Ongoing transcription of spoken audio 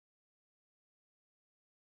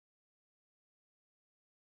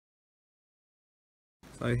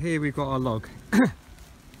So here we've got our log.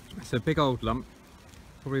 It's a big old lump,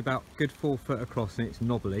 probably about a good 4 foot across, and it's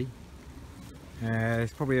knobbly.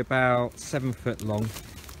 It's probably about 7 foot long.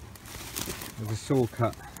 There's a saw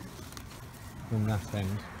cut from that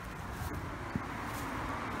end.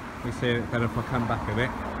 We see it better if I come back a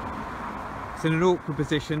bit. It's in an awkward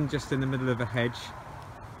position, just in the middle of a hedge,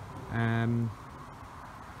 and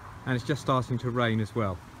it's just starting to rain as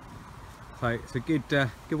well. So it's a good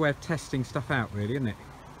way of testing stuff out, really, isn't it?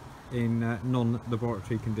 In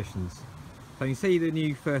non-laboratory conditions. So you can see the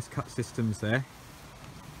new first cut systems there.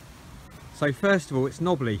 So first of all, it's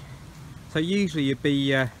knobbly. So usually you'd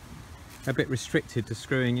be a bit restricted to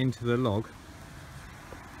screwing into the log,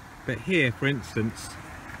 but here, for instance,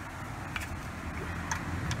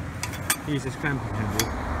 use this clamping handle.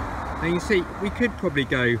 Now you can see we could probably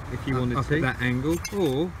go, if you wanted to, at that angle,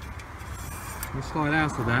 or you slide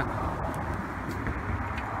out of that,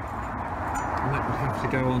 and that would have to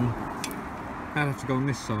go on. That'd have to go on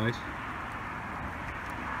this side.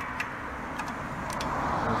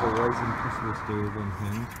 As always, impossible to do with one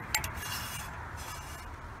hand.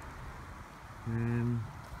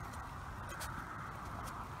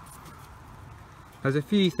 There's a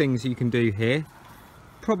few things you can do here.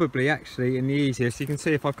 Probably actually in the easiest, you can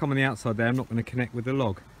see if I come on the outside there, I'm not going to connect with the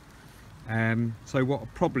log. So what I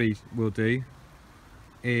probably will do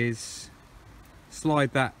is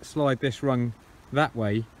slide this rung that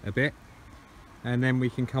way a bit, and then we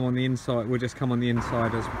can come on the inside. We'll just come on the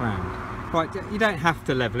inside as planned. Right, you don't have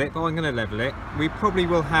to level it, but I'm going to level it. We probably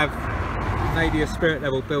will have maybe a spirit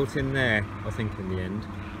level built in there, I think, in the end.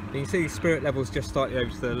 You can see the spirit level's just slightly over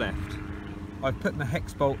to the left. I've put my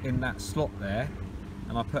hex bolt in that slot there,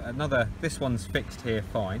 and I put another, this one's fixed here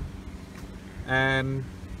fine.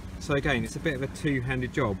 So again, it's a bit of a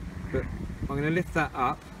two-handed job, but I'm going to lift that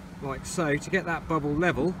up like so to get that bubble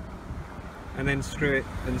level, and then screw it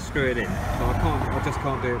in. So I just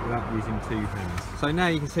can't do it without using two hands. So now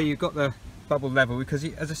you can see you've got the bubble level, because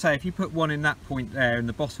as I say, if you put one in that point there in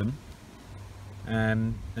the bottom,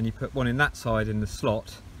 and you put one in that side in the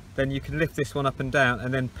slot, then you can lift this one up and down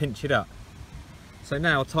and then pinch it up. So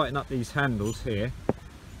now I'll tighten up these handles here,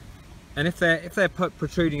 and if they're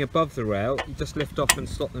protruding above the rail, you just lift off and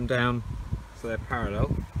slot them down so they're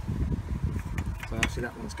parallel. So actually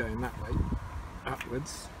that one's going that way,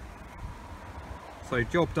 upwards. So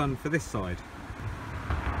job done for this side.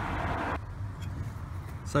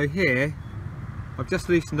 So here I've just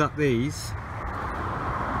loosened up these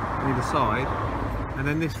on either side, and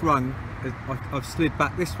then this rung I've slid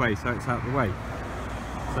back this way so it's out of the way.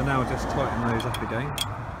 So now I'll just tighten those up again,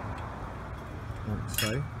 like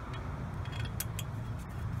so.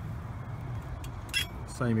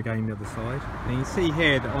 Same again the other side. And you can see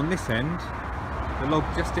here that on this end the log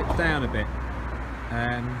just dips down a bit,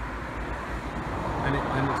 and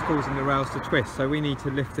it's causing the rails to twist, so we need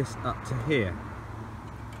to lift this up to here.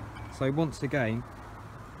 So once again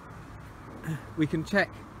we can check.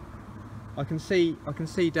 I can see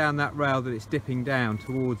down that rail that it's dipping down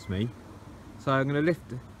towards me, so I'm going to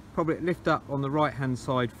probably lift up on the right hand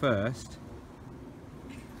side first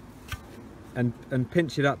and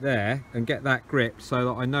pinch it up there and get that grip so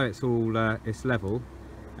that I know it's all it's level,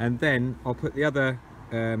 and then I'll put the other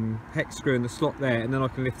hex screw in the slot there, and then I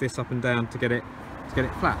can lift this up and down to get it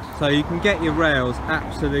flat. So you can get your rails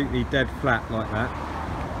absolutely dead flat like that,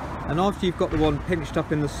 and after you've got the one pinched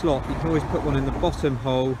up in the slot, you can always put one in the bottom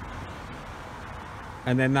hole,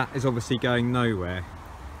 and then that is obviously going nowhere.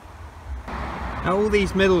 Now all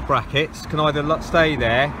these middle brackets can either stay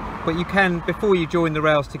there, but you can, before you join the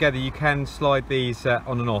rails together, you can slide these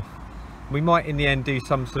on and off. We might in the end do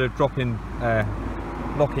some sort of drop-in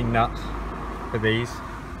locking nut for these,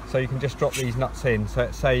 so you can just drop these nuts in, so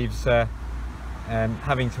it saves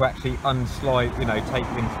having to actually unslide, you know, take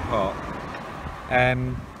things apart.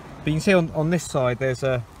 But you can see on this side there's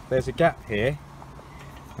a gap here.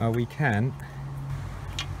 We can,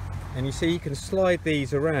 and you see you can slide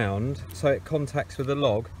these around so it contacts with the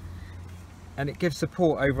log, and it gives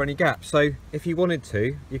support over any gaps. So if you wanted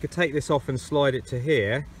to, you could take this off and slide it to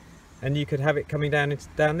here, and you could have it coming down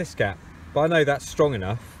this gap. But I know that's strong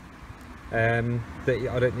enough that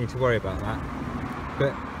I don't need to worry about that.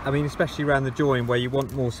 But I mean, especially around the join where you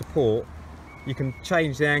want more support, you can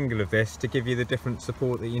change the angle of this to give you the different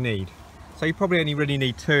support that you need. So you probably only really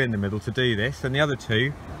need two in the middle to do this, and the other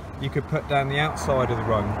two you could put down the outside of the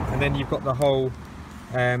rung, and then you've got the whole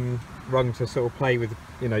rung to sort of play with.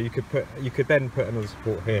 You know, you could then put another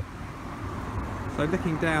support here. So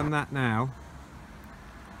looking down that now,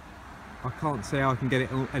 I can't see how I can get it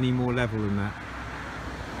any more level than that.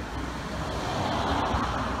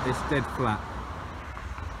 It's dead flat.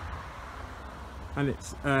 and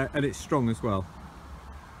it's strong as well.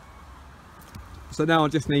 So now I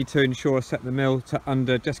just need to ensure I set the mill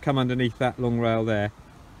to just come underneath that long rail there,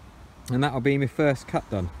 and that'll be my first cut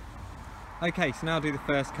done. Okay, so now I'll do the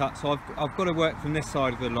first cut. So I've got to work from this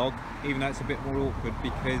side of the log, even though it's a bit more awkward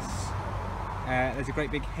because there's a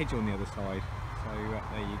great big hedge on the other side. So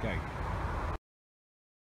there you go.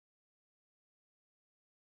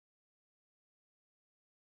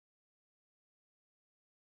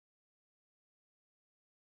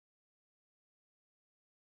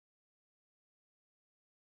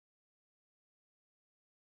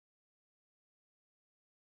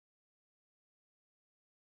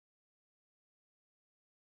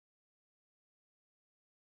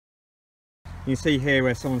 You can see here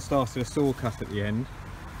where someone started a saw cut at the end.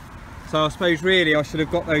 So I suppose really I should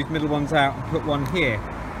have got those middle ones out and put one here.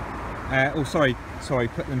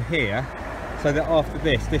 Put them here, so that after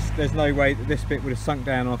there's no way that this bit would have sunk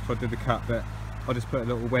down after I did the cut, but I just put a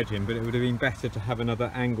little wedge in. But it would have been better to have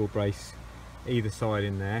another angle brace either side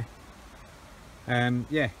in there.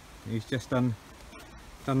 Yeah, he's just done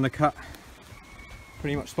the cut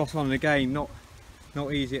pretty much spot on, and again not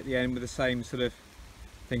easy at the end with the same sort of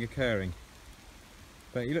thing occurring.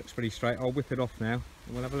 But he looks pretty straight. I'll whip it off now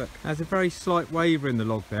and we'll have a look. There's a very slight waver in the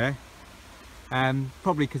log there,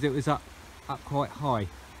 probably because it was up quite high.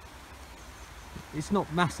 It's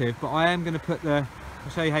not massive, but I am going to put I'll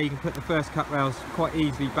show you how you can put the first cut rails quite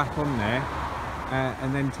easily back on there,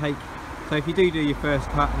 and then so if you do your first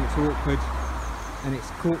cut and it's awkward and it's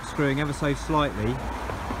corkscrewing ever so slightly,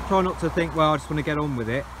 try not to think, well, I just want to get on with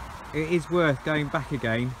it. It is worth going back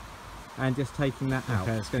again and just taking that out.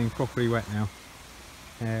 Okay, it's getting properly wet now.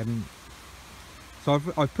 So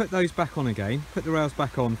I've put those back on again, put the rails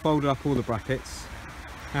back on, folded up all the brackets,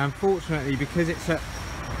 and fortunately, because it's at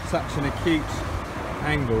such an acute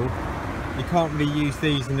angle, you can't really use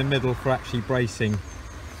these in the middle for actually bracing,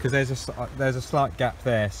 because there's a slight gap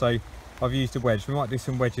there. So I've used a wedge. We might do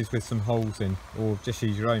some wedges with some holes in, or just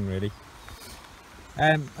use your own really.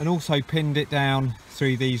 And also pinned it down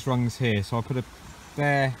through these rungs here. So I put a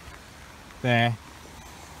there,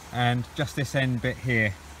 and just this end bit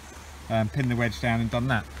here, pin the wedge down and done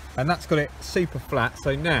that, and that's got it super flat.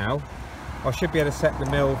 So now I should be able to set the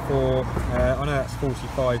mill for I know that's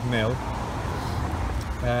 45 mil,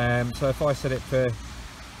 so if I set it for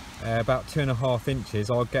about 2.5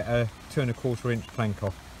 inches, I'll get a 2.25 inch plank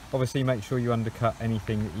off. Obviously make sure you undercut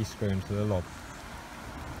anything that you screw into the log.